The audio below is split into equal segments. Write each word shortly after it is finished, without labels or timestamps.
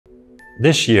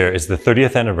This year is the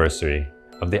 30th anniversary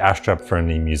of the Astrup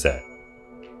Fearnley Museet.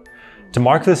 To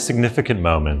mark this significant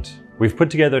moment, we've put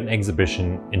together an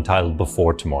exhibition entitled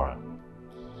Before Tomorrow.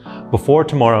 Before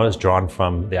Tomorrow is drawn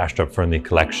from the Astrup Fearnley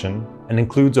Collection and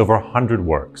includes over 100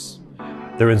 works.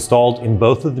 They're installed in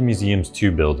both of the museum's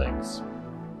two buildings.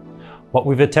 What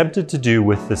we've attempted to do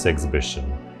with this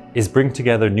exhibition is bring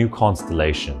together new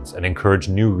constellations and encourage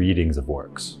new readings of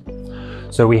works.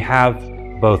 So we have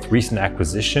both recent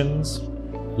acquisitions,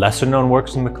 lesser known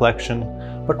works in the collection,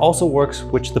 but also works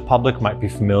which the public might be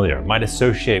familiar, might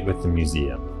associate with the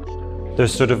museum.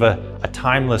 There's sort of a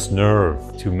timeless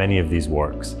nerve to many of these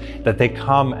works, that they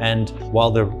come and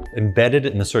while they're embedded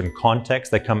in a certain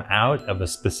context, they come out of a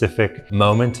specific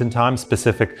moment in time,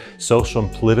 specific social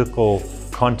and political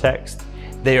context,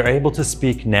 they are able to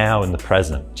speak now in the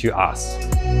present to us.